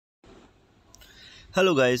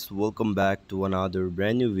Hello guys, welcome back to another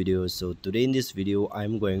brand new video. So today in this video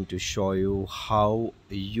I'm going to show you how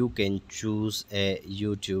you can choose a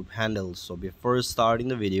YouTube handle. So before starting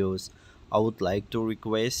the videos, I would like to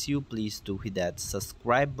request you please to hit that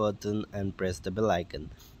subscribe button and press the bell icon.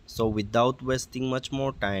 So without wasting much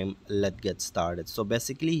more time, let's get started. So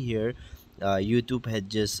basically here YouTube had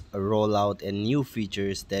just roll out a new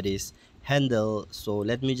features, that is handle. So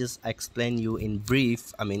let me just explain you in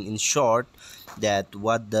brief, in short, that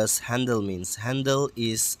what does handle means. Handle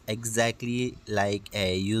is exactly like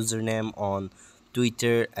a username on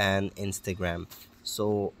Twitter and Instagram.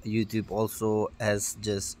 So YouTube also has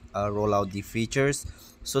just roll out the features.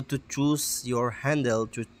 So to choose your handle,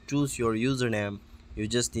 to choose your username, you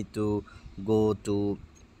just need to go to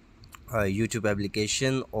YouTube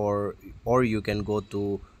application, or you can go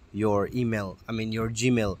to your email, your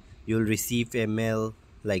Gmail. You'll receive a mail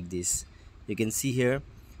like this. You can see here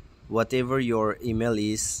whatever your email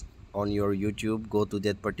is on your YouTube, go to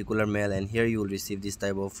that particular mail, and here you will receive this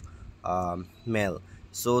type of mail.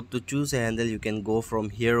 So to choose a handle, you can go from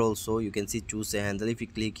here. Also you can see choose a handle. If you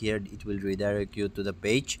click here, it will redirect you to the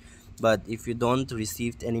page. But if you don't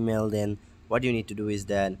receive any mail, then what you need to do is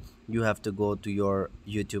that you have to go to your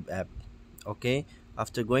YouTube app. Okay,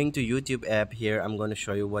 after going to YouTube app, here I'm going to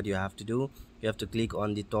show you what you have to do. You have to click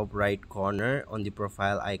on the top right corner on the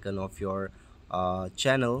profile icon of your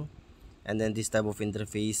channel, and then this type of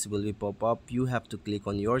interface will be pop up. You have to click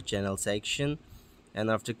on your channel section,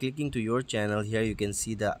 and after clicking to your channel, here you can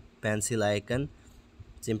see the pencil icon.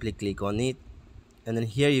 Simply click on it, and then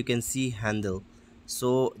here you can see handle.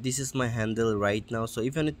 So this is my handle right now. So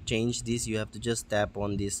if you want to change this, you have to just tap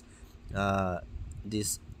on this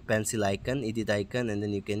pencil icon, edit icon, and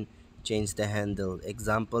then you can change the handle.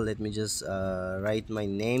 Example, let me just write my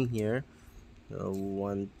name here.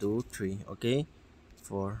 1 2 3. Okay,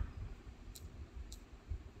 for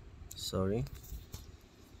sorry,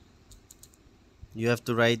 you have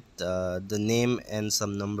to write the name and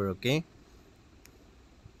some number. Okay,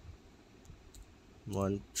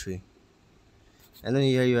 1 3, and then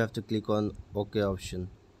here you have to click on OK option,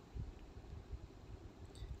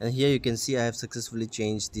 and here you can see I have successfully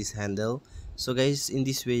changed this handle. So guys, in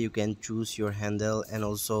this way you can choose your handle, and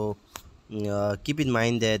also keep in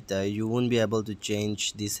mind that you won't be able to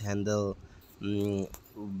change this handle mm,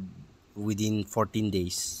 within 14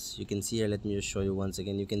 days. You can see here, let me just show you once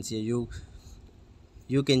again. You can see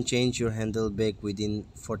you can change your handle back within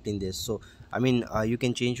 14 days. So you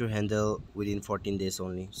can change your handle within 14 days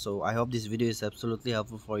only. So I hope this video is absolutely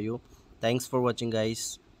helpful for you. Thanks for watching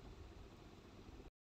guys.